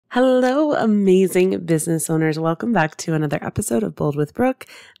Hello, amazing business owners. Welcome back to another episode of Bold with Brooke,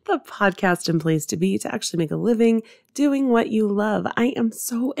 the podcast and place to be to actually make a living doing what you love. I am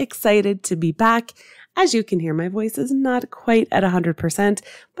so excited to be back. As you can hear, my voice is not quite at 100%,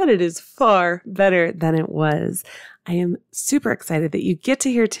 but it is far better than it was. I am super excited that you get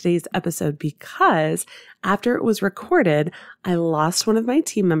to hear today's episode because after it was recorded, I lost one of my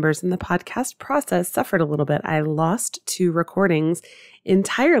team members and the podcast process suffered a little bit. I lost 2 recordings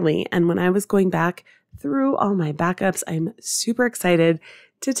entirely. And when I was going back through all my backups, I'm super excited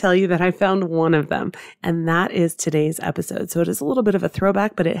to tell you that I found one of them, and that is today's episode. So it is a little bit of a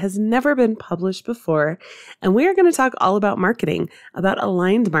throwback, but it has never been published before. And we are going to talk all about marketing, about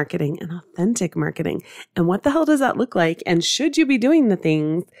aligned marketing and authentic marketing. And what the hell does that look like? And should you be doing the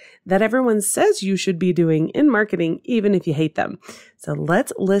things that everyone says you should be doing in marketing, even if you hate them? So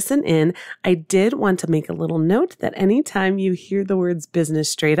let's listen in. I did want to make a little note that anytime you hear the words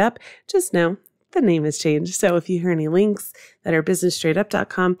business straight up, just know the name has changed. So if you hear any links that are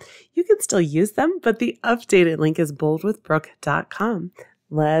businessstraightup.com, you can still use them, but the updated link is boldwithbrooke.com.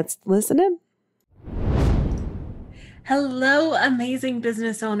 Let's listen in. Hello, amazing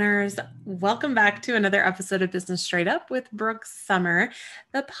business owners. Welcome back to another episode of Business Straight Up with Brooke Summer,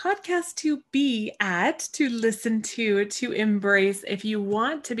 the podcast to be at, to listen to embrace if you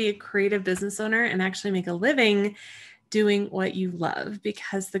want to be a creative business owner and actually make a living doing what you love,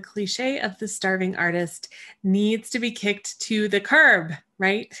 because the cliche of the starving artist needs to be kicked to the curb,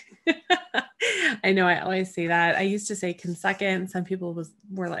 right? I know I always say that. I used to say can suck it, and some people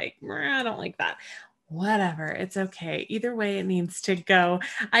were like, I don't like that. Whatever, it's okay. Either way, it needs to go.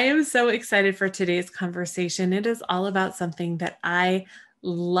 I am so excited for today's conversation. It is all about something that I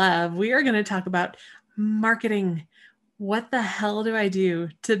love. We are going to talk about marketing. What the hell do I do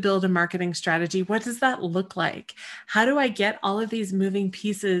to build a marketing strategy? What does that look like? How do I get all of these moving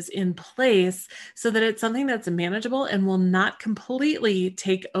pieces in place so that it's something that's manageable and will not completely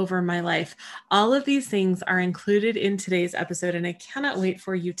take over my life? All of these things are included in today's episode, and I cannot wait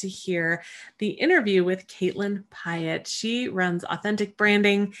for you to hear the interview with Katlynn Pyatt. She runs Authentic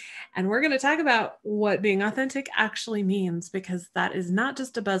Branding, and we're going to talk about what being authentic actually means, because that is not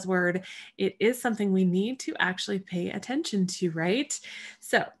just a buzzword. It is something we need to actually pay attention to, right?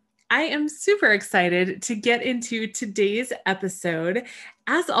 So I am super excited to get into today's episode.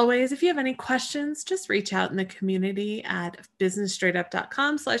 As always, if you have any questions, just reach out in the community at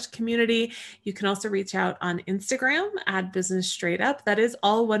businessstraightup.com/community. You can also reach out on Instagram at businessstraightup. That is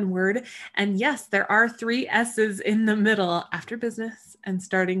all one word. And yes, there are 3 S's in the middle after business and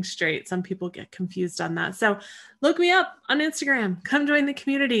starting straight. Some people get confused on that. So look me up on Instagram. Come join the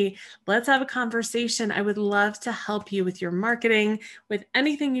community. Let's have a conversation. I would love to help you with your marketing, with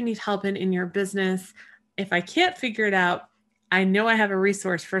anything you need help in your business. If I can't figure it out, I know I have a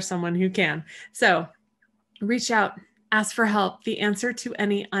resource for someone who can. So reach out, ask for help. The answer to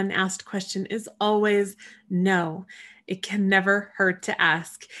any unasked question is always no. It can never hurt to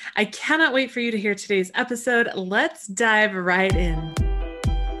ask. I cannot wait for you to hear today's episode. Let's dive right in.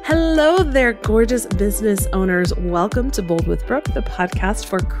 Hello there, gorgeous business owners. Welcome to Bold with Brooke, the podcast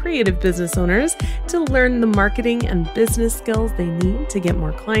for creative business owners to learn the marketing and business skills they need to get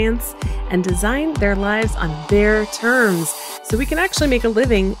more clients and design their lives on their terms so we can actually make a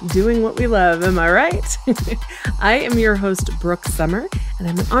living doing what we love. Am I right? I am your host, Brooke Summer, and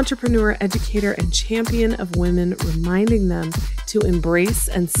I'm an entrepreneur, educator, and champion of women, reminding them to embrace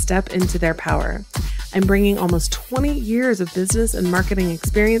and step into their power. I'm bringing almost 20 years of business and marketing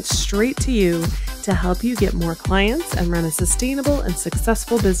experience straight to you to help you get more clients and run a sustainable and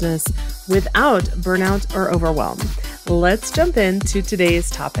successful business without burnout or overwhelm. Let's jump into today's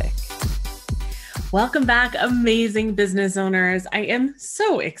topic. Welcome back, amazing business owners. I am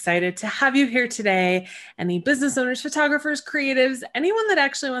so excited to have you here today. Any business owners, photographers, creatives, anyone that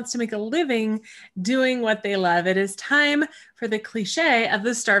actually wants to make a living doing what they love. It is time for the cliche of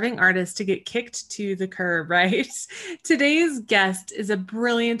the starving artist to get kicked to the curb, right? Today's guest is a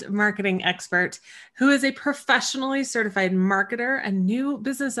brilliant marketing expert who is a professionally certified marketer, a new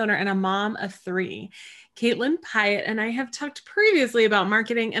business owner, and a mom of 3. Katlynn Pyatt and I have talked previously about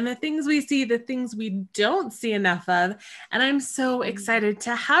marketing and the things we see, the things we don't see enough of. And I'm so excited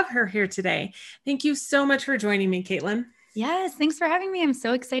to have her here today. Thank you so much for joining me, Katlynn. Yes, thanks for having me. I'm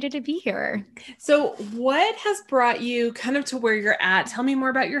so excited to be here. So what has brought you kind of to where you're at? Tell me more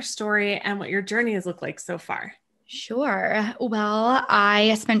about your story and what your journey has looked like so far. Sure. Well,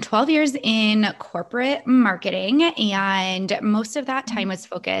 I spent 12 years in corporate marketing, and most of that time was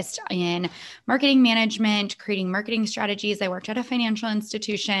focused in marketing management, creating marketing strategies. I worked at a financial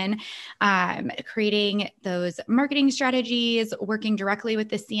institution, creating those marketing strategies, working directly with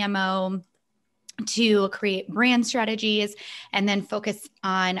the CMO to create brand strategies and then focus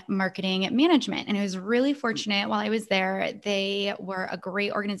on marketing management. And I was really fortunate while I was there. They were a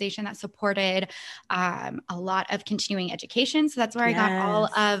great organization that supported a lot of continuing education. So that's where I got all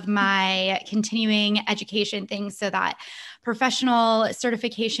Yes. of my continuing education things. So that professional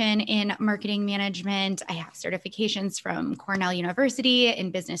certification in marketing management. I have certifications from Cornell University in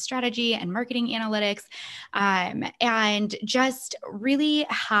business strategy and marketing analytics, and just really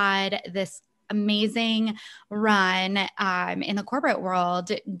had this amazing run in the corporate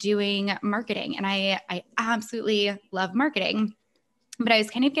world doing marketing. And I absolutely love marketing. But I was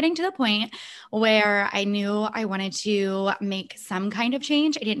kind of getting to the point where I knew I wanted to make some kind of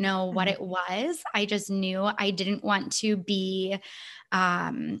change. I didn't know what it was. I just knew I didn't want to be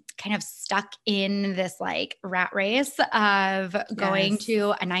kind of stuck in this like rat race of going Yes.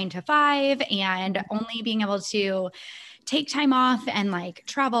 to a 9 to 5 and only being able to take time off and like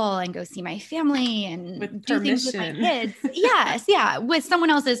travel and go see my family With and do things with my permission. kids. Yes, yeah, with someone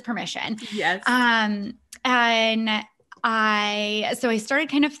else's permission. Yes. And I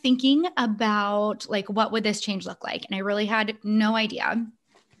started kind of thinking about like what would this change look like, and I really had no idea.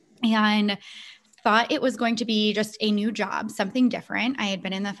 And thought it was going to be just a new job, something different. I had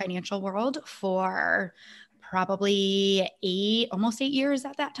been in the financial world for probably almost 8 years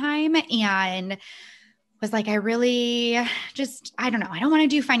at that time, and was like, I really just, I don't know, I don't want to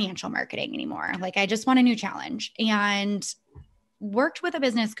do financial marketing anymore. Like, I just want a new challenge. And worked with a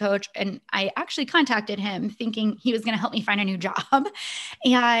business coach, and I actually contacted him thinking he was going to help me find a new job.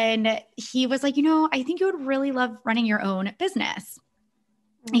 And he was like, I think you would really love running your own business.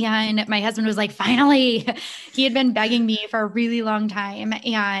 And my husband was like, finally, he had been begging me for a really long time.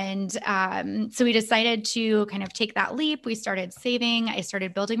 And so we decided to kind of take that leap. We started saving. I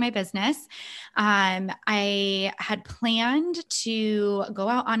started building my business. I had planned to go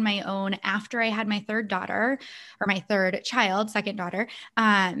out on my own after I had my third daughter, or my third child, second daughter.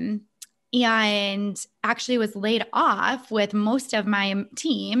 And actually was laid off with most of my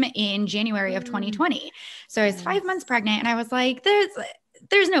team in January of 2020. So I was 5 months pregnant, and I was like,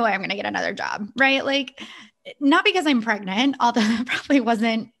 there's no way I'm going to get another job, right? Like, not because I'm pregnant, although that probably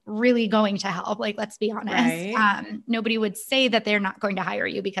wasn't really going to help. Like, let's be honest. Right. Nobody would say that they're not going to hire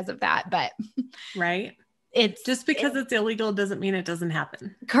you because of that, but Right. it's Just because it's illegal doesn't mean it doesn't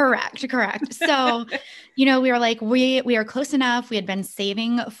happen. correct. So, we were like, we are close enough. We had been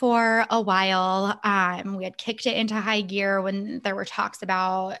saving for a while. We had kicked it into high gear when there were talks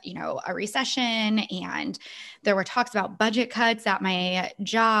about, a recession, and there were talks about budget cuts at my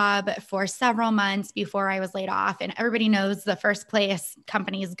job for several months before I was laid off. And everybody knows the first place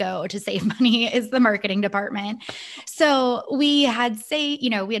companies go to save money is the marketing department. So we had saved,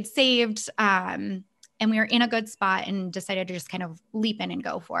 and we were in a good spot and decided to just kind of leap in and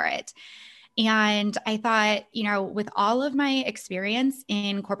go for it. And I thought, with all of my experience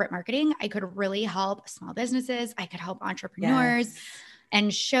in corporate marketing, I could really help small businesses. I could help entrepreneurs Yes.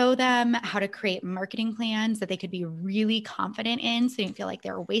 and show them how to create marketing plans that they could be really confident in. So they didn't feel like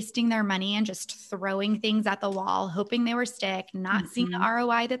they were wasting their money and just throwing things at the wall, hoping they were stick, not seeing the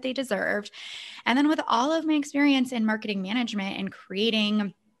ROI that they deserved. And then with all of my experience in marketing management and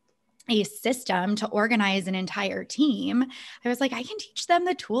creating a system to organize an entire team, I was like, I can teach them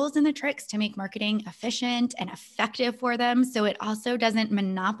the tools and the tricks to make marketing efficient and effective for them. So it also doesn't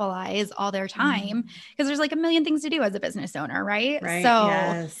monopolize all their time, because there's like a million things to do as a business owner, right? Right. So,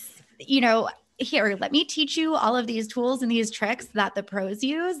 Yes. here, let me teach you all of these tools and these tricks that the pros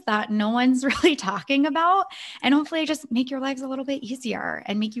use that no one's really talking about. And hopefully just make your lives a little bit easier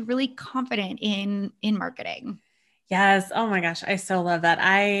and make you really confident in marketing. Yes. Oh my gosh. I so love that.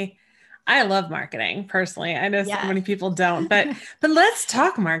 I love marketing personally. I know so Yes. many people don't, but let's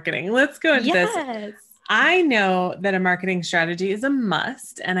talk marketing. Let's go into this. Yes. I know that a marketing strategy is a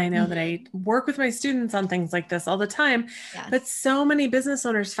must, and I know that I work with my students on things like this all the time, Yes. but so many business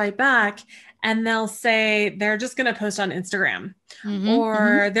owners fight back, and they'll say they're just going to post on Instagram,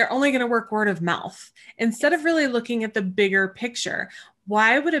 or they're only going to work word of mouth instead of really looking at the bigger picture.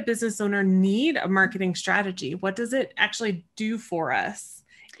 Why would a business owner need a marketing strategy? What does it actually do for us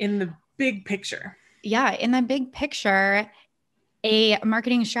in the big picture? Yeah, in the big picture, A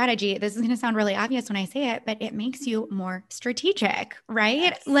marketing strategy, this is going to sound really obvious when I say it, but it makes you more strategic, right?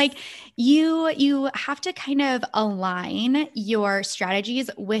 Yes. Like you have to kind of align your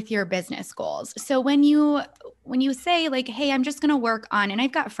strategies with your business goals. So when you say like, hey, I'm just going to work on, and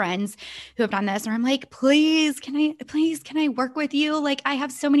I've got friends who have done this, or I'm like, please, can I work with you? Like, I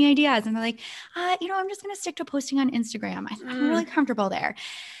have so many ideas. And they're like, I'm just going to stick to posting on Instagram. I'm really comfortable there.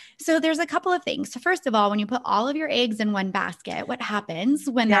 So there's a couple of things. So first of all, when you put all of your eggs in one basket, what happens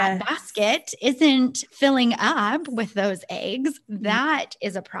when that Yes. basket isn't filling up with those eggs? That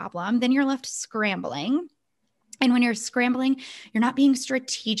is a problem. Then you're left scrambling. And when you're scrambling, you're not being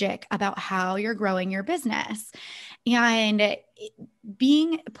strategic about how you're growing your business. And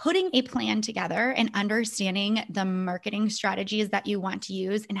putting a plan together and understanding the marketing strategies that you want to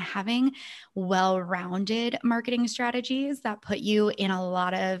use and having well-rounded marketing strategies that put you in a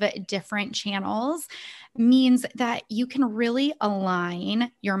lot of different channels means that you can really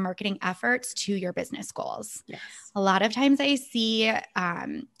align your marketing efforts to your business goals. Yes. A lot of times I see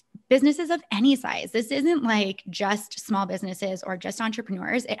businesses of any size. This isn't like just small businesses or just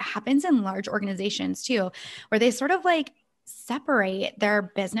entrepreneurs. It happens in large organizations too, where they sort of like separate their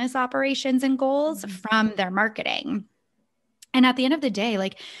business operations and goals from their marketing. And at the end of the day,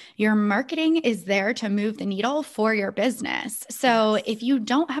 like your marketing is there to move the needle for your business. So if you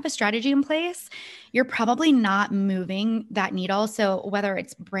don't have a strategy in place, you're probably not moving that needle. So whether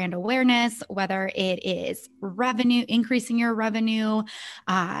it's brand awareness, whether it is revenue, increasing your revenue,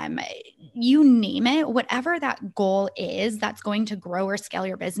 you name it, whatever that goal is that's going to grow or scale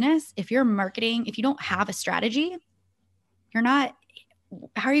your business. If you don't have a strategy, how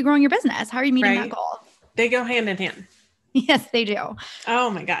are you growing your business? How are you meeting that goal? They go hand in hand. Yes, they do. Oh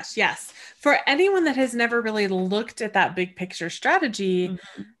my gosh. Yes. For anyone that has never really looked at that big picture strategy,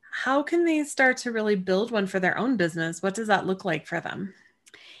 how can they start to really build one for their own business? What does that look like for them?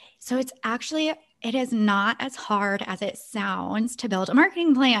 So it is not as hard as it sounds to build a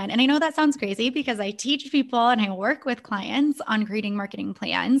marketing plan. And I know that sounds crazy because I teach people and I work with clients on creating marketing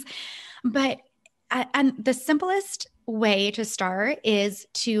plans. And the simplest way to start is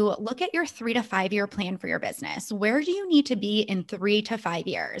to look at your 3 to 5 year plan for your business. Where do you need to be in 3 to 5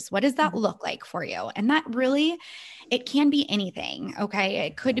 years? What does that look like for you? And that really, it can be anything. Okay.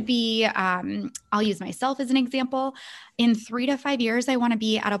 It could be, I'll use myself as an example. In 3 to 5 years, I want to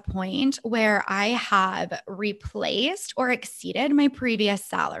be at a point where I have replaced or exceeded my previous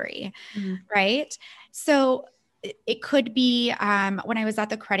salary. Right. So it could be when I was at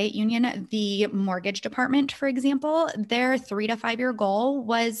the credit union, the mortgage department, for example, their 3 to 5 year goal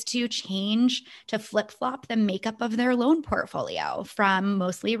was to flip flop the makeup of their loan portfolio from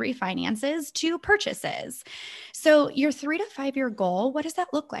mostly refinances to purchases. So your 3 to 5 year goal, what does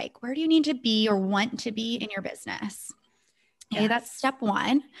that look like? Where do you need to be or want to be in your business? Okay, that's step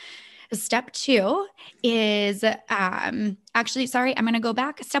one. Step two is actually, sorry, I'm going to go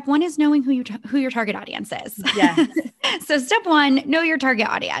back. Step one is knowing who your target audience is. Yes. So step one, know your target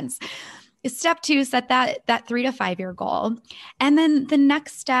audience. Step two, set that 3 to 5 year goal. And then the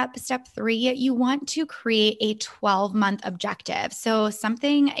next step 3, you want to create a 12-month objective. So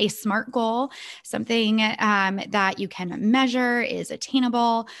a smart goal, something that you can measure, is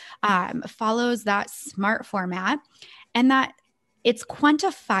attainable, follows that SMART format, and that it's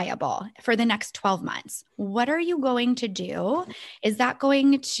quantifiable for the next 12 months. What are you going to do? Is that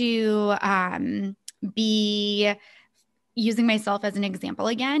going to be, using myself as an example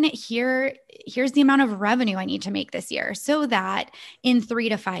again, here's the amount of revenue I need to make this year so that in 3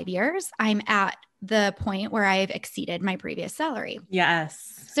 to 5 years, I'm at the point where I've exceeded my previous salary.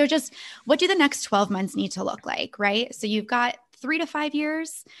 Yes. So just what do the next 12 months need to look like, right? So you've got 3 to 5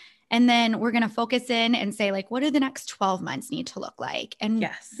 years. And then we're going to focus in and say, like, what do the next 12 months need to look like? And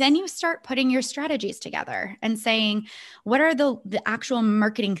then you start putting your strategies together and saying, what are the actual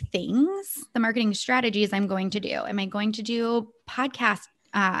marketing things, the marketing strategies I'm going to do? Am I going to do podcast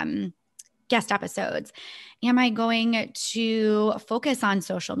guest episodes? Am I going to focus on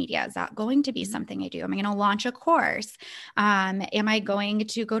social media? Is that going to be something I do? Am I going to launch a course? Am I going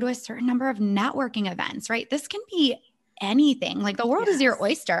to go to a certain number of networking events, right? This can be anything. Like the world is your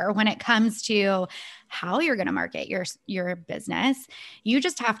oyster when it comes to how you're going to market your business. You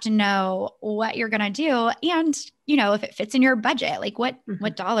just have to know what you're going to do. And, if it fits in your budget, like what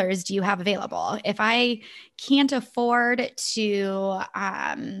dollars do you have available? If I can't afford to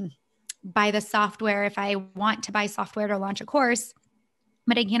buy the software, if I want to buy software to launch a course,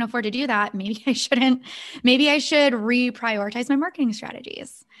 but I can't afford to do that, maybe I shouldn't. Maybe I should reprioritize my marketing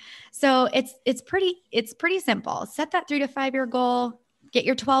strategies. So it's pretty simple. Set that 3 to 5 year goal, get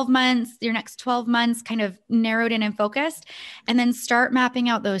your 12 months, your next 12 months kind of narrowed in and focused, and then start mapping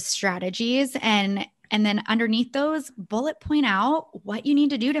out those strategies and then underneath those, bullet point out what you need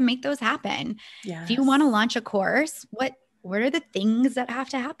to do to make those happen. Yes. If you want to launch a course, what are the things that have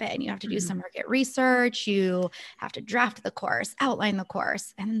to happen? You have to do some market research. You have to draft the course, outline the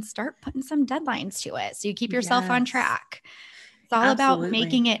course, and start putting some deadlines to it so you keep yourself on track. It's all about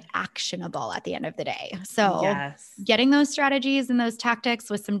making it actionable at the end of the day. So getting those strategies and those tactics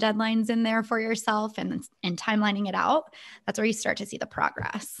with some deadlines in there for yourself and timelining it out, that's where you start to see the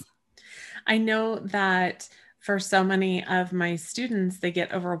progress. I know that for so many of my students, they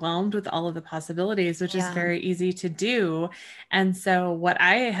get overwhelmed with all of the possibilities, which is very easy to do. And so what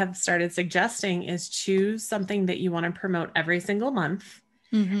I have started suggesting is choose something that you want to promote every single month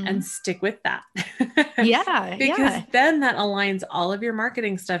and stick with that. Because then that aligns all of your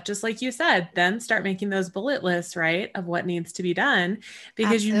marketing stuff, just like you said, then start making those bullet lists, right, of what needs to be done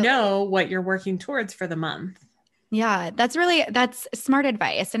because you know what you're working towards for the month. Yeah, that's smart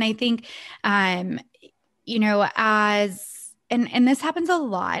advice. And I think, you know, and this happens a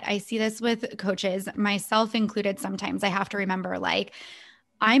lot. I see this with coaches, myself included. Sometimes I have to remember, like,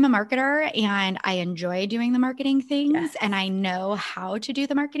 I'm a marketer and I enjoy doing the marketing things and I know how to do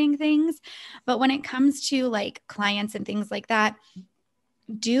the marketing things. But when it comes to like clients and things like that,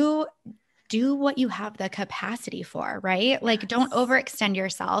 do what you have the capacity for, right? Like, don't overextend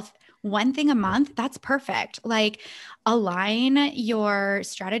yourself. One thing a month, that's perfect. Like, align your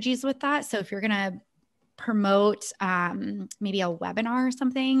strategies with that. So if you're going to promote maybe a webinar or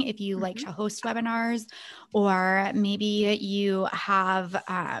something, if you like to host webinars, or maybe you have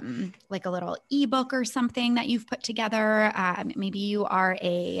like a little ebook or something that you've put together. Maybe you are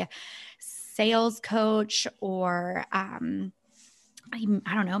a sales coach, or I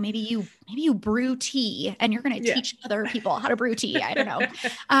don't know, maybe you brew tea and you're going to teach other people how to brew tea. I don't know.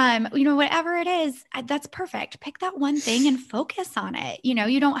 You know, whatever it is, that's perfect. Pick that one thing and focus on it. You know,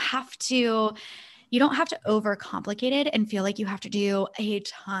 you don't have to overcomplicate it and feel like you have to do a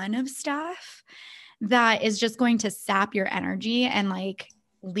ton of stuff that is just going to sap your energy and like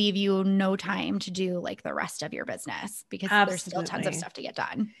leave you no time to do like the rest of your business, because there's still tons of stuff to get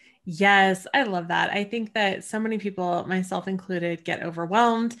done. Yes, I love that. I think that so many people, myself included, get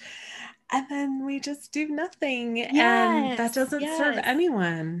overwhelmed and then we just do nothing. And that doesn't serve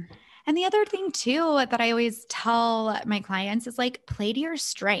anyone. And the other thing too that I always tell my clients is like, play to your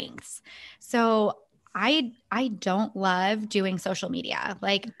strengths. So I don't love doing social media.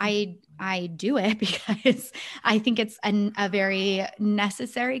 Like I do it because I think it's a very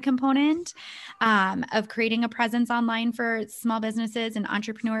necessary component of creating a presence online for small businesses and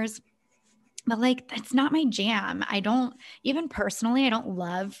entrepreneurs. But like, that's not my jam. Even personally, I don't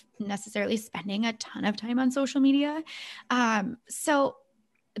love necessarily spending a ton of time on social media. So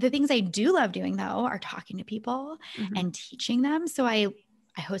the things I do love doing though are talking to people and teaching them. So I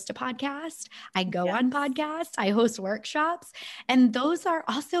host a podcast, I go on podcasts, I host workshops, and those are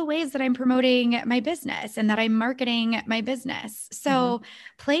also ways that I'm promoting my business and that I'm marketing my business. So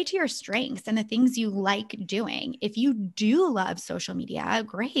play to your strengths and the things you like doing. If you do love social media,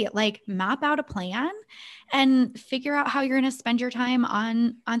 great. Like, map out a plan and figure out how you're going to spend your time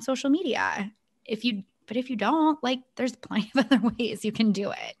on social media. But if you don't, like, there's plenty of other ways you can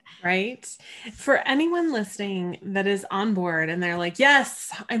do it. Right. For anyone listening that is on board and they're like,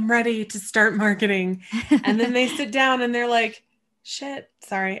 yes, I'm ready to start marketing. And then they sit down and they're like, shit,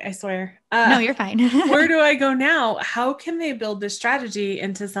 sorry, I swear. No, you're fine. Where do I go now? How can they build this strategy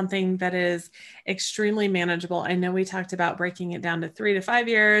into something that is extremely manageable? I know we talked about breaking it down to 3 to 5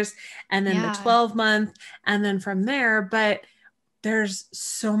 years and then the 12-month and then from there, but there's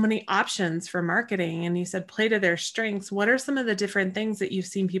so many options for marketing. And you said play to their strengths. What are some of the different things that you've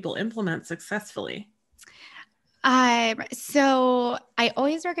seen people implement successfully? So I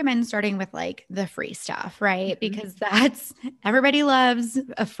always recommend starting with like the free stuff, right? Because everybody loves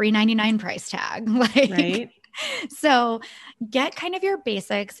a free 99 price tag. Right. So get kind of your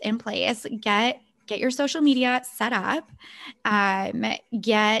basics in place, get your social media set up,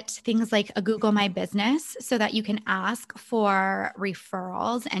 get things like a Google My Business so that you can ask for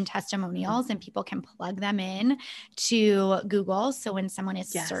referrals and testimonials and people can plug them in to Google. So when someone is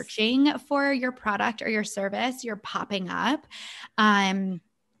searching for your product or your service, you're popping up.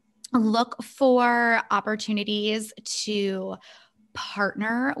 Look for opportunities to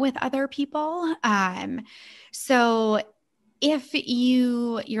partner with other people. So if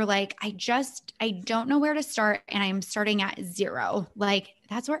you're like, I don't know where to start and I'm starting at zero, like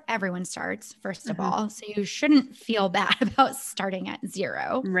that's where everyone starts, first of all. So you shouldn't feel bad about starting at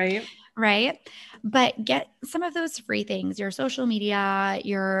zero. Right. Right. But get some of those free things, your social media,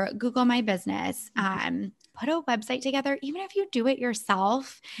 your Google My Business, put a website together, even if you do it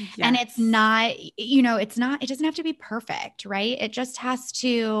yourself. Yes. And it's not, it doesn't have to be perfect, right? It just has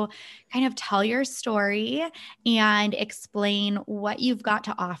to kind of tell your story and explain what you've got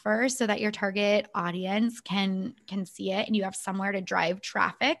to offer so that your target audience can see it and you have somewhere to drive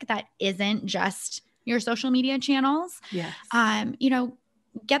traffic that isn't just your social media channels. Yes.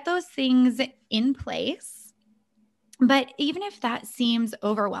 Get those things in place. But even if that seems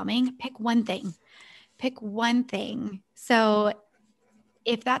overwhelming, pick one thing. Pick one thing. So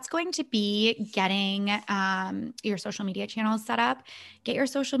if that's going to be getting your social media channels set up, get your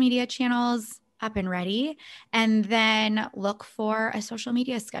social media channels up and ready, and then look for a social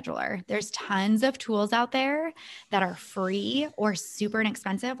media scheduler. There's tons of tools out there that are free or super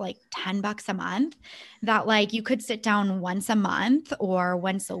inexpensive, like $10 a month, that like you could sit down once a month or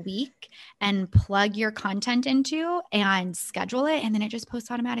once a week and plug your content into and schedule it, and then it just posts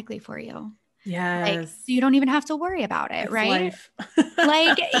automatically for you. Yes. Like, so you don't even have to worry about it, It's right? life.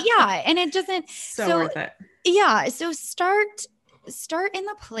 Like, yeah. And it doesn't. So worth it. Yeah. So start in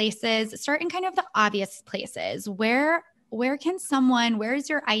the places, start in kind of the obvious places. Where is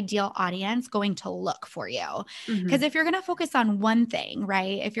your ideal audience going to look for you? Because if you're going to focus on one thing,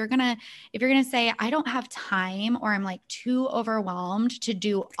 right? If you're going to say, I don't have time, or I'm like too overwhelmed to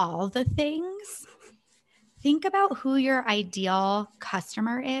do all the things, think about who your ideal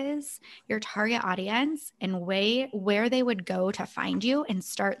customer is, your target audience, and where they would go to find you, and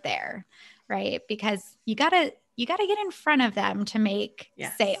start there, right? Because you gotta get in front of them to make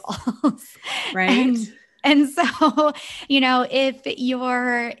sales. Right. And so,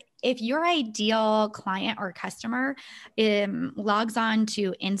 if your ideal client or customer logs on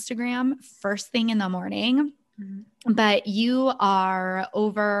to Instagram first thing in the morning, but you are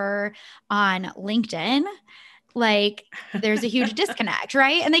over on LinkedIn, like there's a huge disconnect,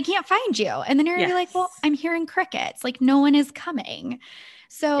 right? And they can't find you. And then you're gonna be like, well, I'm hearing crickets, like no one is coming.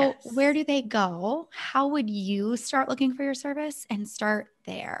 So where do they go? How would you start looking for your service? And start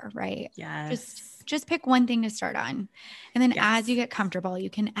there, right? Yes. Just pick one thing to start on. And then as you get comfortable, you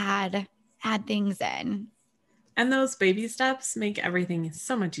can add things in. And those baby steps make everything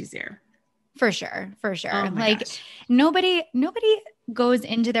so much easier. For sure. For sure. Oh my gosh. Nobody goes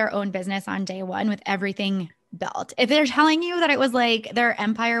into their own business on day one with everything built. If they're telling you that it was like their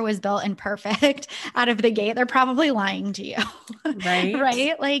empire was built and perfect out of the gate, they're probably lying to you. Right.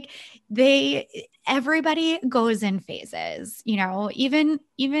 Right? Like everybody goes in phases, even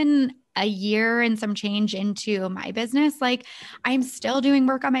a year and some change into my business, like I'm still doing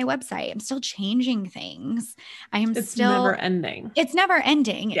work on my website. I'm still changing things. It's never ending. It's never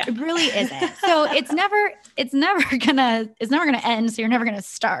ending. Yeah. It really isn't. So it's never gonna end. So you're never gonna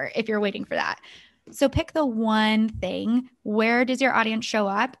start if you're waiting for that. So pick the one thing. Where does your audience show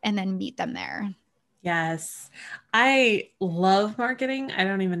up? And then meet them there. Yes. I love marketing. I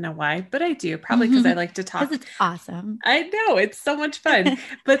don't even know why, but I do, probably because I like to talk. Because it's awesome. I know, it's so much fun.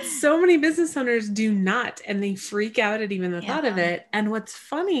 But so many business owners do not, and they freak out at even the thought of it. And what's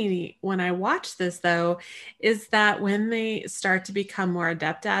funny when I watch this, though, is that when they start to become more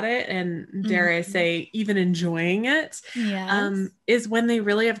adept at it, and dare I say, even enjoying it, is when they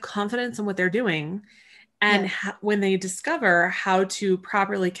really have confidence in what they're doing. And when they discover how to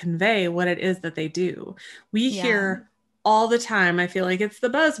properly convey what it is that they do. We hear all the time, I feel like it's the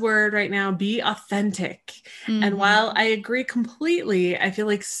buzzword right now, be authentic. And while I agree completely, I feel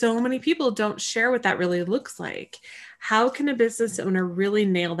like so many people don't share what that really looks like. How can a business owner really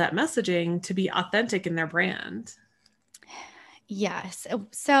nail that messaging to be authentic in their brand? Yes.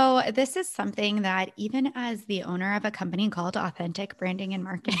 So this is something that even as the owner of a company called Authentic Branding and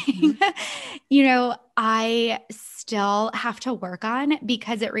Marketing, I still have to work on,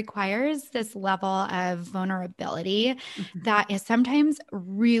 because it requires this level of vulnerability that is sometimes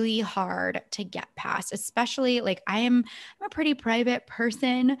really hard to get past, especially like I'm a pretty private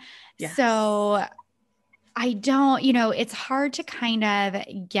person. Yes. So I don't, it's hard to kind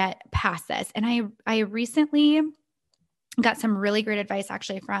of get past this. And I recently got some really great advice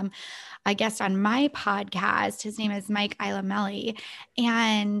actually from a guest on my podcast. His name is Mike Ilamelli.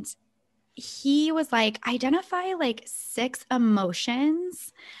 And he was like, identify like 6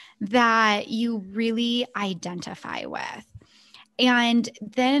 emotions that you really identify with. And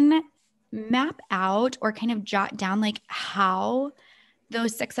then map out or kind of jot down like how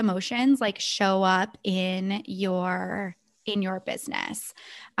those 6 emotions like show up in your in your business.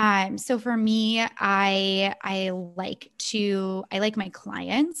 So for me, I like my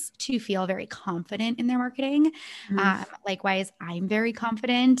clients to feel very confident in their marketing. Mhm. Likewise, I'm very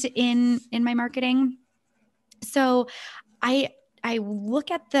confident in my marketing. So I I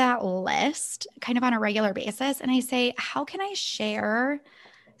look at that list kind of on a regular basis and I say, how can I share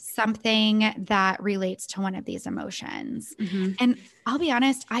something that relates to one of these emotions? Mhm. And I'll be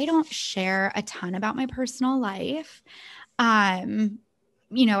honest, I don't share a ton about my personal life. Um,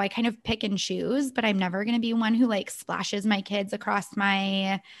 I kind of pick and choose, but I'm never going to be one who like splashes my kids across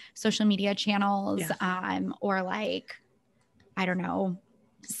my social media channels, Yeah. or like, I don't know,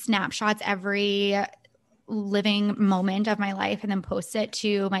 snapshots every living moment of my life and then post it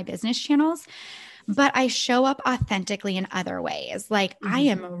to my business channels. But I show up authentically in other ways. Like I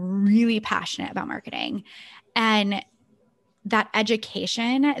Mhm. am really passionate about marketing, and that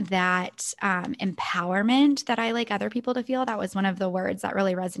education, that empowerment that I like other people to feel, that was one of the words that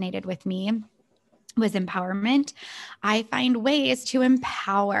really resonated with me, was empowerment. I find ways to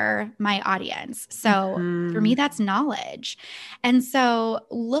empower my audience. So for me, Mhm. that's knowledge. And so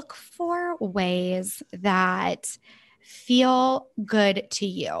look for ways that feel good to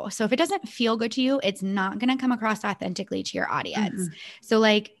you. So if it doesn't feel good to you, it's not going to come across authentically to your audience. Mhm. So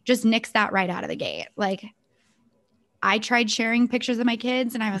like just nix that right out of the gate. Like I tried sharing pictures of my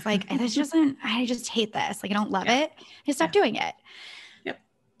kids and I was like, I just hate this. Like I don't love Yeah. it. I Yeah. stopped doing it. Yep.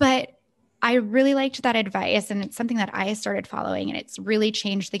 But I really liked that advice. And it's something that I started following and it's really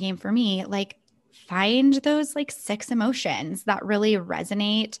changed the game for me. Like, find those like 6 emotions that really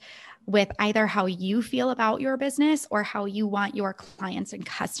resonate with either how you feel about your business or how you want your clients and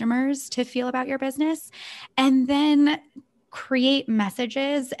customers to feel about your business. And then create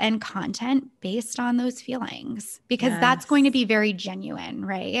messages and content based on those feelings because that's going to Yes. be very genuine,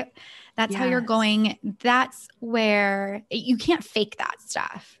 right? That's how you're Yes. going. That's where you can't fake that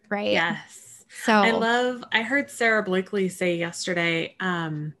stuff, right? Yes. So, I heard Sarah Blakely say yesterday,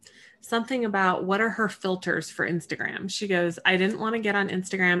 something about what are her filters for Instagram. She goes, I didn't want to get on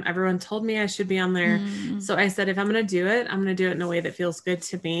Instagram. Everyone told me I should be on there. mm, So I said, if I'm going to do it, I'm going to do it in a way that feels good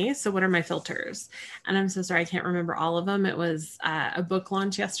to me. So what are my filters? And I'm so sorry, I can't remember all of them. It was a book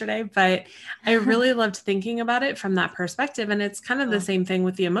launch yesterday, but I really loved thinking about it from that perspective. And it's kind of the oh, same thing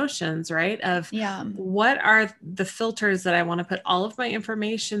with the emotions, right? Of yeah, what are the filters that I want to put all of my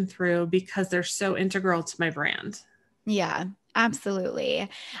information through because they're so integral to my brand. yeah, absolutely.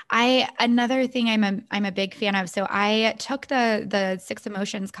 Another thing I'm a big fan of. So I took the 6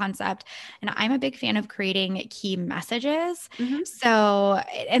 emotions concept and I'm a big fan of creating key messages. Mm-hmm. So,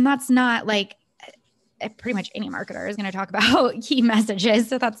 and that's not like pretty much any marketer is going to talk about key messages.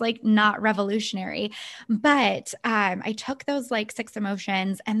 So that's like not revolutionary. But I took those like 6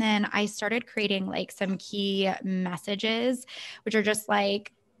 emotions and then I started creating like some key messages, which are just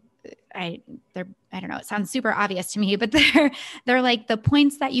like, I I don't know, it sounds super obvious to me, but they're like the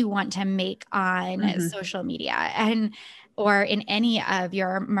points that you want to make on Mm-hmm. social media and or in any of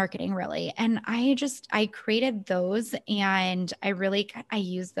your marketing really. And I created those and I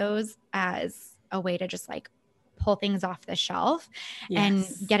use those as a way to just like pull things off the shelf and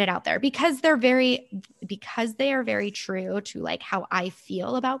Yes. get it out there because they are very true to like how I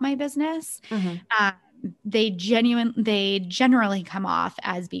feel about my business. Mm-hmm. Um, they generally come off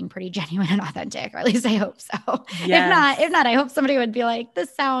as being pretty genuine and authentic, or at least I hope so. If Yes. not, I hope somebody would be like,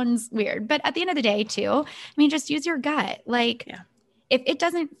 this sounds weird. But at the end of the day, too, I mean, just use your gut. Like, Yeah. if it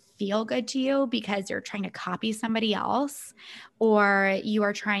doesn't feel good to you because you're trying to copy somebody else or you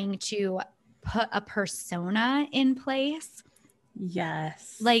are trying to put a persona in place,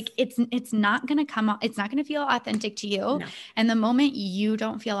 Yes. like it's not going to it's not going to feel authentic to you. No. And the moment you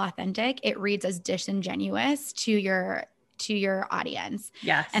don't feel authentic, it reads as disingenuous to your audience.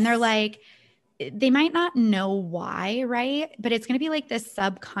 And they're Yes. like, they might not know why, right? But it's going to be like this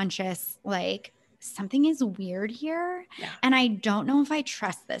subconscious, like something is weird here. Yeah. And I don't know if I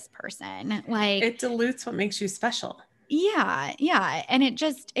trust this person. Like, It dilutes what makes you special. yeah, yeah. And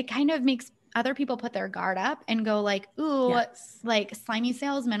it kind of makes other people put their guard up and go like, ooh, Yes. like slimy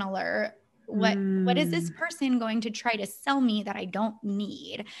salesman alert. What is this Mm. person going to try to sell me that I don't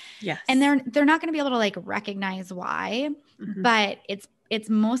need? And Yes. they're not going to be able to like recognize why, Mm-hmm. but it's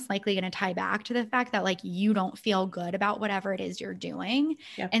most likely going to tie back to the fact that like you don't feel good about whatever it is you're doing.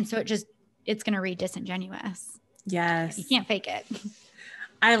 Yep. And so it's going to read disingenuous. You Yes. can't fake it.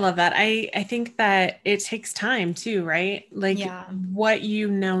 I love that. I think that it takes time too, right? Like Yeah, what you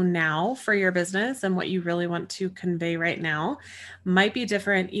know now for your business and what you really want to convey right now might be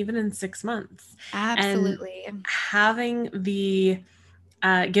different even in 6 months. And absolutely. having the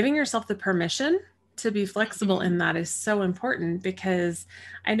giving yourself the permission to be flexible Mhm. in that is so important, because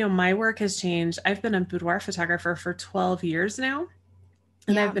I know my work has changed. I've been a boudoir photographer for 12 years now,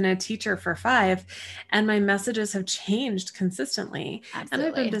 and I've Yeah, been a teacher for 5, and my messages have changed consistently. And I've been in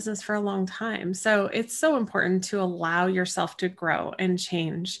absolutely. business for a long time. So it's so important to allow yourself to grow and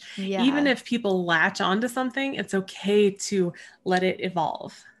change. Even Yeah. if people latch onto something, it's okay to let it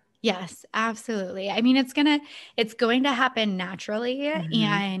evolve. Yes, absolutely. I mean, it's going to happen naturally. Mhm.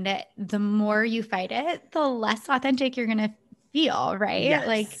 And the more you fight it, the less authentic you're going to feel, right?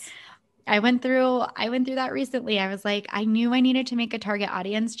 Like Yes. I went through that recently. I was like, I knew I needed to make a target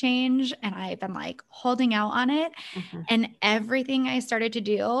audience change and I've been like holding out on it. Mhm. And everything I started to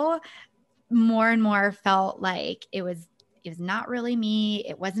do more and more felt like it was not really me.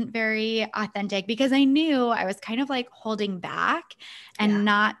 It wasn't very authentic because I knew I was kind of like holding back Yeah. and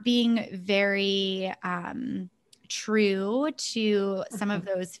not being very true to some of Mhm.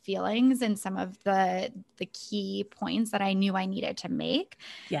 those feelings and some of the key points that I knew I needed to make.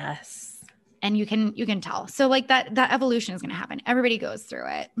 Yes. And you can tell. So like that evolution is going to happen. Everybody goes through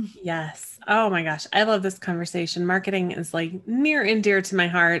it. Yes. Oh my gosh. I love this conversation. Marketing is like near and dear to my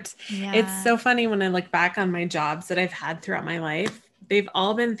heart. It's Yeah. so funny when I look back on my jobs that I've had throughout my life. They've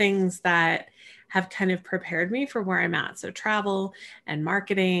all been things that have kind of prepared me for where I'm at. So travel and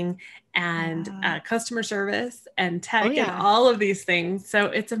marketing and Yeah. customer service and Oh tech and yeah. all of these things. So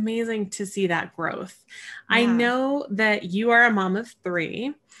it's amazing to see that growth. I Yeah. know that you are a mom of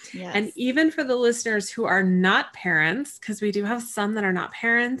 3. And Yes. even for the listeners who are not parents, because we do have some that are not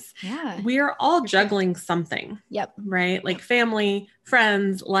parents, Yeah. we are all For sure. juggling something, Yep. right? Like Yep. family,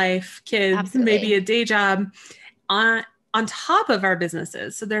 friends, life, kids, maybe Absolutely. a day job on on top of our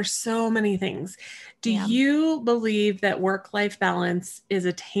businesses. So there's so many things. Do Yeah. you believe that work-life balance is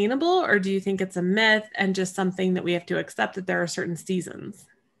attainable, or do you think it's a myth and just something that we have to accept that there are certain seasons?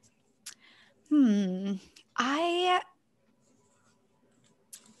 Hmm. I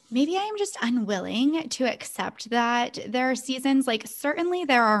Maybe I am just unwilling to accept that there are seasons. Like, certainly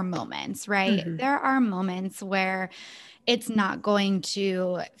there are moments, right? Hmm. There are moments where it's not going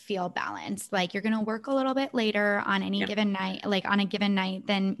to feel balanced. Like, you're going to work a little bit later on any Yep. given night, like on a given night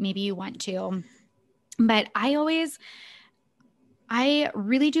than maybe you want to. But I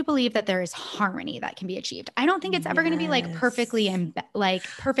really do believe that there is harmony that can be achieved. I don't think it's ever going to be like perfectly Yes. and like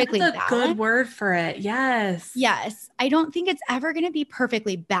That's perfectly a good balanced. word for it. Yes. Yes, I don't think it's ever going to be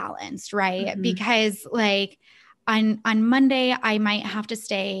perfectly balanced, right? Hmm. Because like on Monday I might have to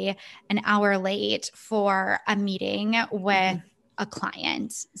stay an hour late for a meeting with Hmm. a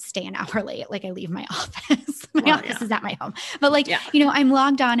client, stay an hour late, like I leave my office. My Well, office yeah. is at my home. But like, Yeah. I'm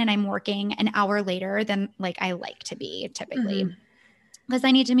logged on and I'm working an hour later than like I like to be typically Hmm. because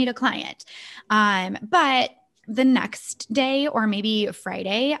I need to meet a client. But the next day or maybe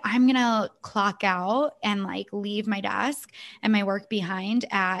Friday, I'm going to clock out and like leave my desk and my work behind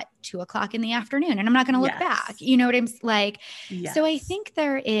at 2 o'clock in the afternoon. And I'm not going to look back. Yes. You know what I'm like? So I Yes. think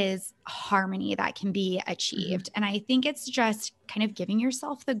there is harmony that can be Hmm. achieved. And I think it's just kind of giving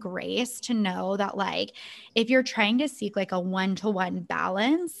yourself the grace to know that, like, if you're trying to seek like a one-to-one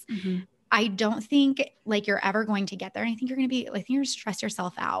balance, Hmm. I don't think like you're ever going to get there. And I think you're going to be, I think you're going to stress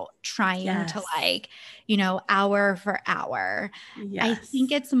yourself out trying to Yes. like, hour for hour. I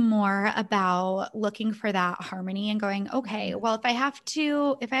think Yes. it's more about looking for that harmony and going, okay, Hmm. well, if I have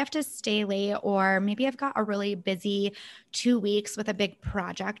to stay late, or maybe I've got a really busy 2 weeks with a big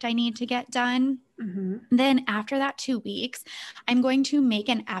project I need to get done, Hmm. then after that 2 weeks, I'm going to make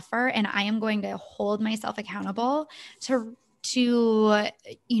an effort and I am going to hold myself accountable to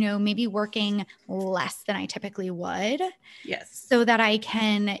maybe working less than I typically would, Yes. so that I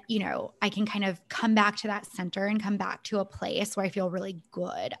can kind of come back to that center and come back to a place where I feel really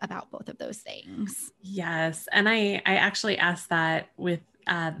good about both of those things. Yes. And I actually asked that with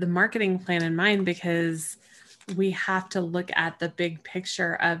the marketing plan in mind, because we have to look at the big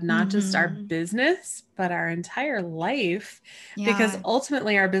picture of not just our Mhm. business, but our entire life, because Yeah.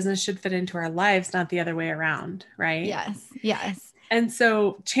 ultimately our business should fit into our lives, not the other way around. Right. Yes. Yes. And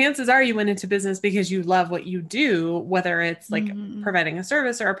so chances are you went into business because you love what you do, whether it's like Mhm. providing a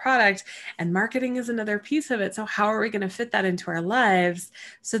service or a product, and marketing is another piece of it. So how are we going to fit that into our lives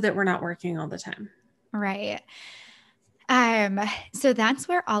so that we're not working all the time? Right. Um, so that's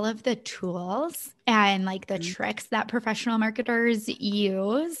where all of the tools and like the tricks that professional marketers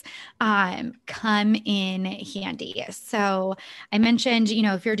use come in handy. So I mentioned,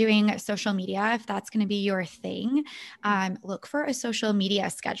 if you're doing social media, if that's going to be your thing, look for a social media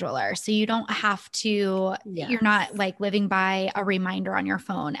scheduler. So you don't have to, you're not like living by a reminder on your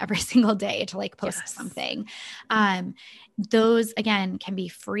phone every single day to like post something. Those again can be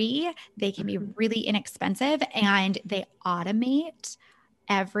free. They can be really inexpensive, and they automate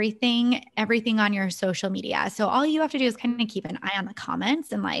everything on your social media. So all you have to do is kind of keep an eye on the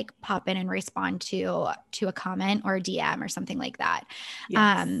comments and like pop in and respond to a comment or a DM or something like that.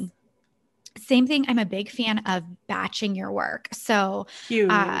 Same thing. I'm a big fan of batching your work. So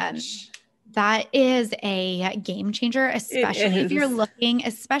that is a game changer, especially if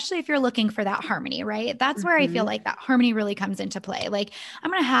you're looking for that harmony, right? That's where I feel like that harmony really comes into play. Like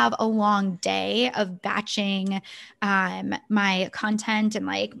I'm going to have a long day of batching my content and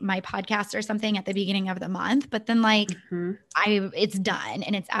like my podcast or something at the beginning of the month, but then like it's done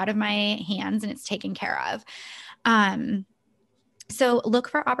and it's out of my hands and it's taken care of. So look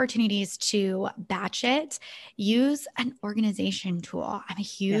for opportunities to batch it. Use an organization tool. I'm a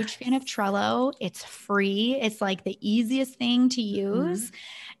huge fan of Trello. It's free. It's like the easiest thing to use.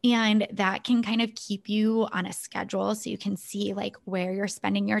 And that can kind of keep you on a schedule so you can see like where you're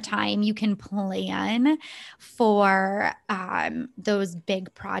spending your time. You can plan for those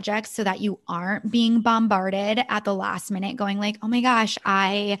big projects so that you aren't being bombarded at the last minute going like, oh my gosh,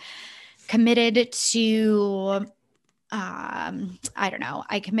 I committed to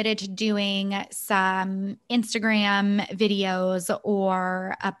I committed to doing some Instagram videos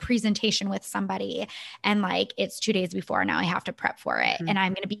or a presentation with somebody, and like it's 2 days before, now I have to prep for it and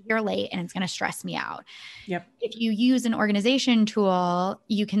I'm going to be here late and it's going to stress me out. If you use an organization tool,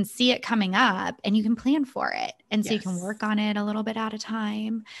 you can see it coming up and you can plan for it. And so you can work on it a little bit at a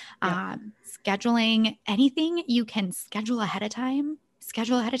time. Scheduling anything you can schedule ahead of time.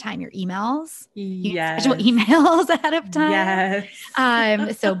 Schedule ahead of time your emails. You can schedule emails ahead of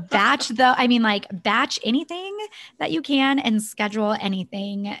time. So batch anything that you can and schedule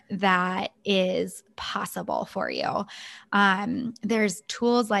anything that is possible for you. There's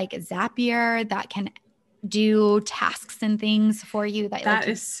tools like Zapier that can do tasks and things for you. That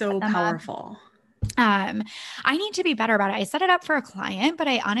is so powerful. I need to be better about it. I set it up for a client, but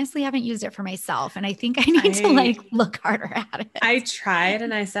I honestly haven't used it for myself. And I think I need to like look harder at it. I tried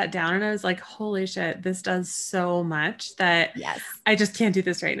and I sat down and I was like, holy shit, this does so much that I just can't do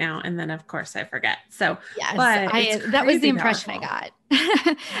this right now. And then of course I forget. So that was the impression I got.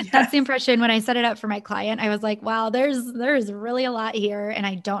 That's the impression when I set it up for my client. I was like, wow, there's really a lot here. And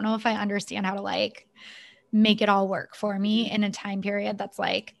I don't know if I understand how to like make it all work for me in a time period that's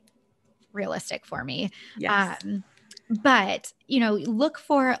like realistic for me. But look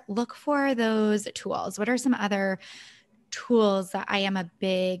for those tools. What are some other tools that I am a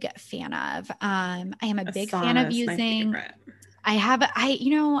big fan of? I am a big fan of using.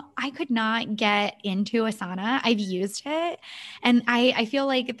 I could not get into Asana. I've used it and I feel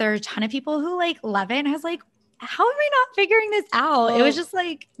like there are a ton of people who like love it. And I was like, how am I not figuring this out? Well, it was just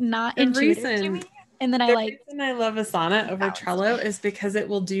like not intuitive to me. And then the reason I love Asana over Trello is because it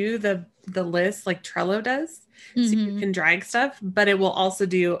will do the list like Trello does. So you can drag stuff, but it will also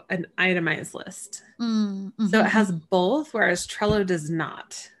do an itemized list. So it has both, whereas Trello does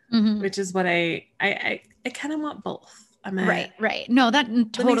not, which is what I kind of want both. Right. No, that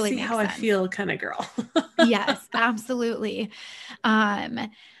totally makes how sense. I feel kind of girl. Yes, absolutely.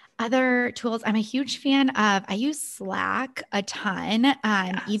 Other tools I'm a huge fan of. I use Slack a ton.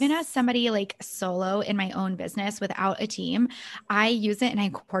 Even as somebody like solo in my own business without a team, I use it and I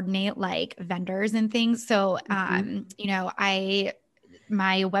coordinate like vendors and things. So, my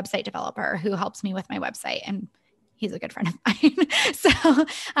website developer who helps me with my website, and he's a good friend of mine. So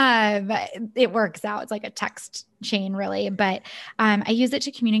it works out. It's like a text chain really, but I use it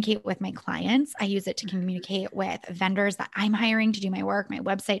to communicate with my clients. I use it to communicate with vendors that I'm hiring to do my work, my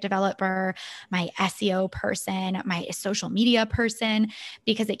website developer, my SEO person, my social media person,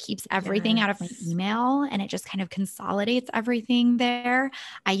 because it keeps everything out of my email and it just kind of consolidates everything there.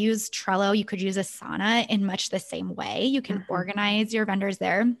 I use Trello. You could use Asana in much the same way. You can organize your vendors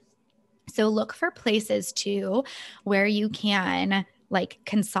there. So look for places too where you can like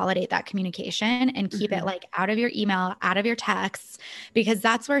consolidate that communication and keep it like out of your email, out of your texts, because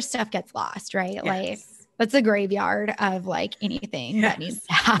that's where stuff gets lost, right? Like that's a graveyard of like anything that needs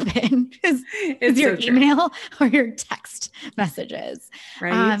to happen is your email or your text messages.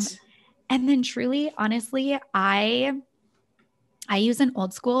 Right. And then truly, honestly, I use an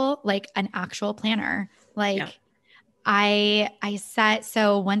old school, like an actual planner. I set,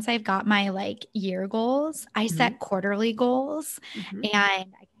 so once I've got my like year goals, I Mhm. set quarterly goals, Mhm.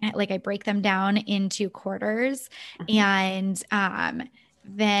 and I break them down into quarters, Mhm. and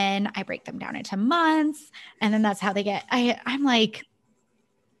then I break them down into months, and then that's how they get, I'm like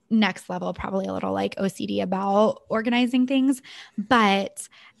next level, probably a little like OCD about organizing things, but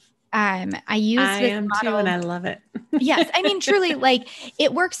I use I this am too, and model. I love it. Yes, I mean truly, like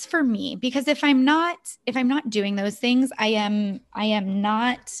it works for me, because if I'm not doing those things, I am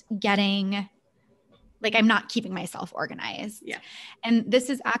not getting, like, I'm not keeping myself organized. Yeah. And this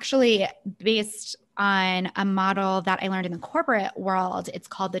is actually based on a model that I learned in the corporate world. It's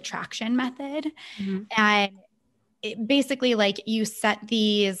called the traction method. Mhm. And basically, like, you set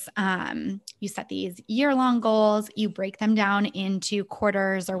these year-long goals, you break them down into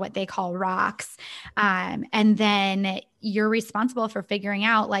quarters, or what they call rocks, and then you're responsible for figuring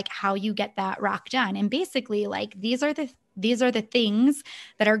out like how you get that rock done. And basically, like, these are the things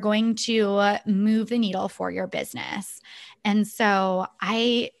that are going to move the needle for your business. And so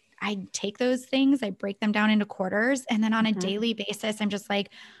I take those things, I break them down into quarters, and then on a Mhm. daily basis, I'm just like,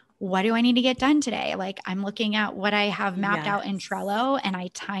 what do I need to get done today? Like, I'm looking at what I have mapped out in Yes. Trello, and I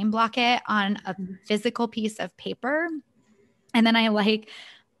time block it on a Mhm. physical piece of paper. And then I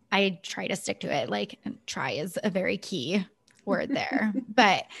try to stick to it. Like, try is a very key word there.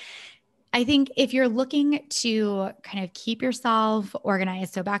 But I think if you're looking to kind of keep yourself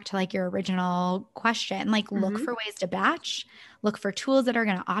organized, so back to like your original question, like, look Mhm. for ways to batch, look for tools that are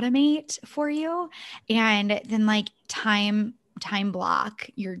going to automate for you, and then like time block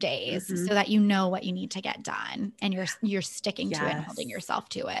your days Mhm. so that you know what you need to get done, and you're sticking to it and holding Yes. yourself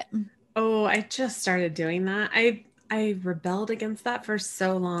to it. Oh, I just started doing that. I rebelled against that for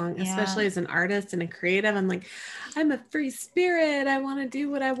so long, Yeah. especially as an artist and a creative. I'm like, I'm a free spirit. I want to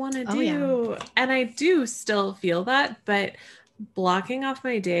do what I want to Oh yeah. do. And I do still feel that, but blocking off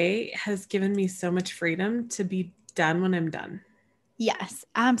my day has given me so much freedom to be done when I'm done. Yes,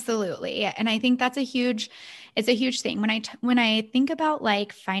 absolutely. And I think it's a huge thing. When I think about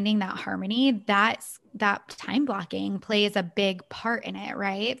like finding that harmony, that time blocking plays a big part in it,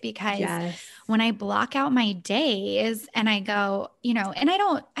 right? Because Yes. when I block out my days and I go, and I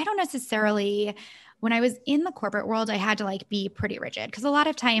don't necessarily, when I was in the corporate world, I had to like be pretty rigid, because a lot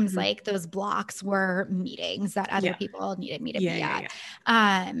of times Mhm. like those blocks were meetings that other Yeah. people needed me to Yeah. be Yeah. at.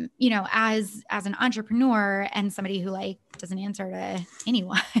 Yeah. As an entrepreneur and somebody who like doesn't answer to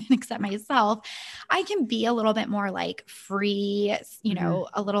anyone except myself, I can be a little bit more like free, Mhm.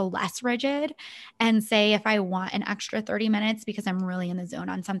 a little less rigid, and say if I want an extra 30 minutes because I'm really in the zone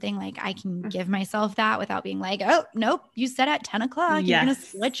on something, like I can give myself that without being like, oh, nope, you said at 10 o'clock, you're going to Yes.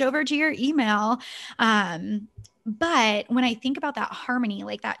 switch over to your email. But when I think about that harmony,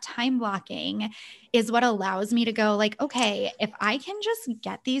 like that time blocking is what allows me to go like, okay, if I can just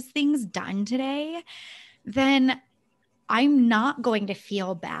get these things done today, then I'm not going to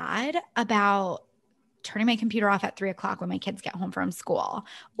feel bad about turning my computer off at 3 o'clock when my kids get home from school,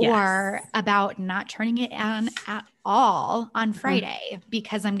 Yes. or about not turning it on at all on Mhm. Friday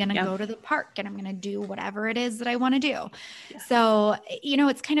because I'm going to Yep. go to the park and I'm going to do whatever it is that I want to do. Yes. So,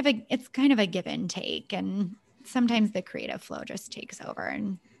 it's kind of a give and take. And sometimes the creative flow just takes over,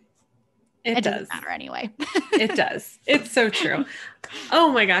 and It it doesn't does. matter anyway. It does. It's so true.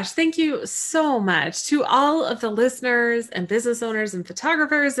 Oh my gosh. Thank you so much to all of the listeners and business owners and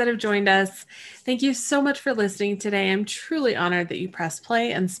photographers that have joined us. Thank you so much for listening today. I'm truly honored that you pressed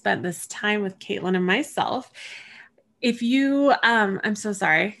play and spent this time with Katlynn and myself. If you, I'm so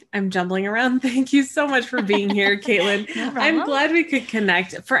sorry, I'm jumbling around. Thank you so much for being here, Katlynn. No I'm problem. glad we could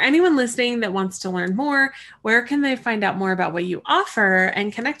connect. For anyone listening that wants to learn more, where can they find out more about what you offer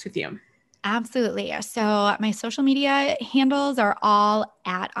and connect with you? Absolutely. So my social media handles are all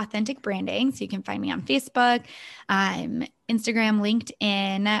at Authentic Branding. So you can find me on Facebook, Instagram,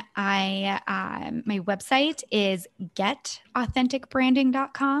 LinkedIn. My website is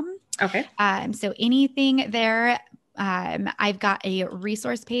getauthenticbranding.com. Okay. So anything there. I've got a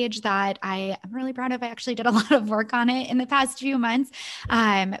resource page that I am really proud of. I actually did a lot of work on it in the past few months.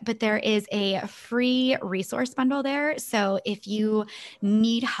 But there is a free resource bundle there. So if you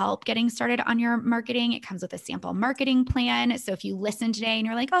need help getting started on your marketing, it comes with a sample marketing plan. So if you listen today and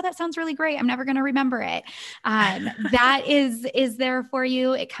you're like, oh, that sounds really great, I'm never going to remember it. That is there for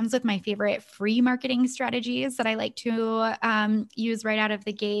you. It comes with my favorite free marketing strategies that I like to use right out of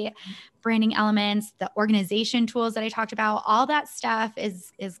the gate. branding elements, the organization tools that I talked about, all that stuff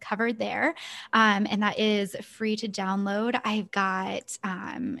is covered there. And that is free to download. I've got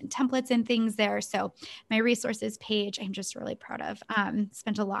templates and things there. So my resources page, I'm just really proud of.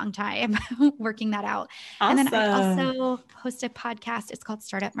 Spent a long time working that out. Awesome. And then I also host a podcast. It's called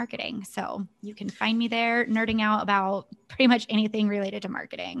Startup Marketing. So you can find me there nerding out about pretty much anything related to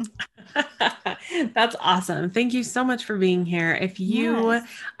marketing. That's awesome. Thank you so much for being here. If you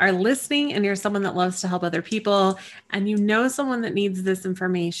are listening and you're someone that loves to help other people and you know someone that needs this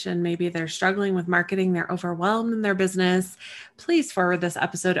information, maybe they're struggling with marketing, they're overwhelmed in their business, please forward this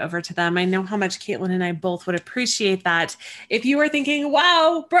episode over to them. I know how much Katlynn and I both would appreciate that. If you are thinking,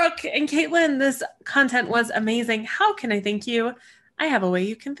 wow, Brooke and Katlynn, this content was amazing, how can I thank you? I have a way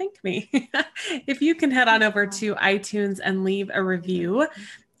you can thank me. If you can head on over to iTunes and leave a review.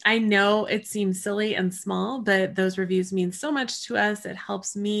 I know it seems silly and small, but those reviews mean so much to us. It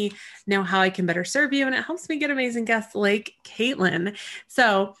helps me know how I can better serve you, and it helps me get amazing guests like Katlynn.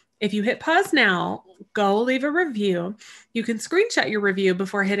 So if you hit pause now, go leave a review. You can screenshot your review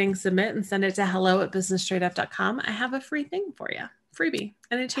before hitting submit and send it to hello@businessstraightedup.com. I have a free thing for you, freebie,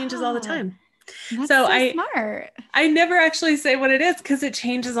 and it changes all the time. That's so smart. I never actually say what it is because it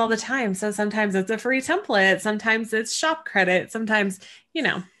changes all the time. So sometimes it's a free template. Sometimes it's shop credit. Sometimes,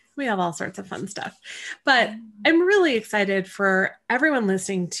 we have all sorts of fun stuff. But I'm really excited for everyone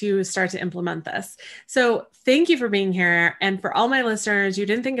listening to start to implement this. So thank you for being here. And for all my listeners, you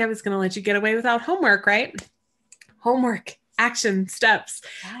didn't think I was going to let you get away without homework, right? Homework, action steps.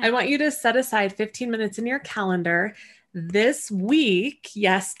 I want you to set aside 15 minutes in your calendar this week.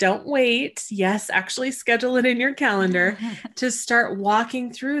 Yes, don't wait. Yes, actually schedule it in your calendar to start walking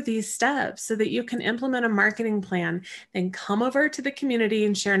through these steps so that you can implement a marketing plan. Then come over to the community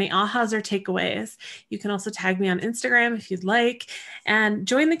and share any ahas or takeaways. You can also tag me on Instagram if you'd like, and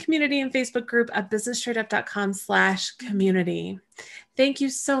join the community and Facebook group at businessstraightedup.com/community. Thank you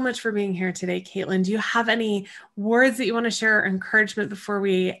so much for being here today, Katlynn. Do you have any words that you want to share or encouragement before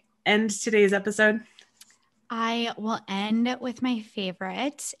we end today's episode? I will end with my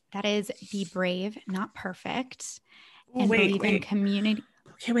favorite. That is be brave, not perfect. And believe in community.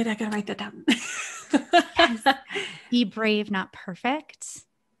 Okay, wait, I gotta write that down. Yes. Be brave, not perfect.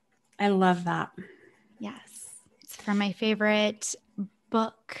 I love that. Yes. It's from my favorite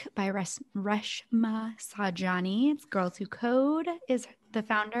book by Reshma Saujani. It's Girls Who Code is the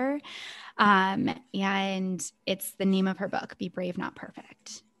founder. And it's the name of her book, Be Brave, Not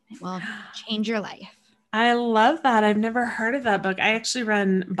Perfect. It will change your life. I love that. I've never heard of that book. I actually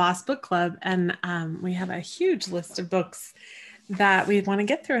run Boss Book Club, and we have a huge list of books that we want to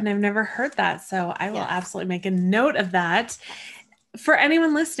get through, and I've never heard that. So I will absolutely make a note of that. For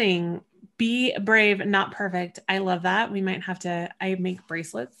anyone listening, be brave, not perfect. I love that. We might have to, I make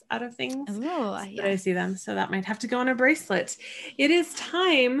bracelets out of things. But I see them. So that might have to go on a bracelet. It is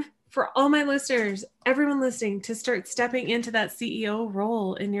time for all my listeners, everyone listening, to start stepping into that CEO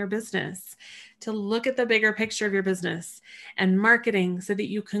role in your business, to look at the bigger picture of your business and marketing so that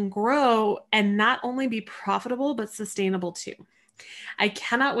you can grow and not only be profitable, but sustainable too. I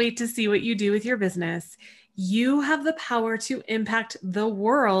cannot wait to see what you do with your business. You have the power to impact the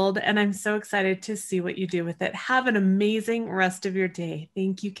world, and I'm so excited to see what you do with it. Have an amazing rest of your day.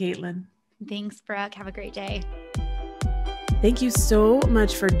 Thank you, Katlynn. Thanks, Brooke. Have a great day. Thank you so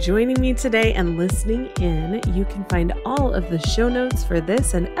much for joining me today and listening in. You can find all of the show notes for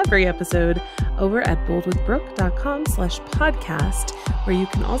this and every episode over at boldwithbrooke.com/podcast, where you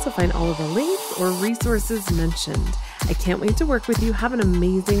can also find all of the links or resources mentioned. I can't wait to work with you. Have an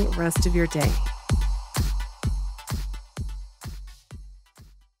amazing rest of your day.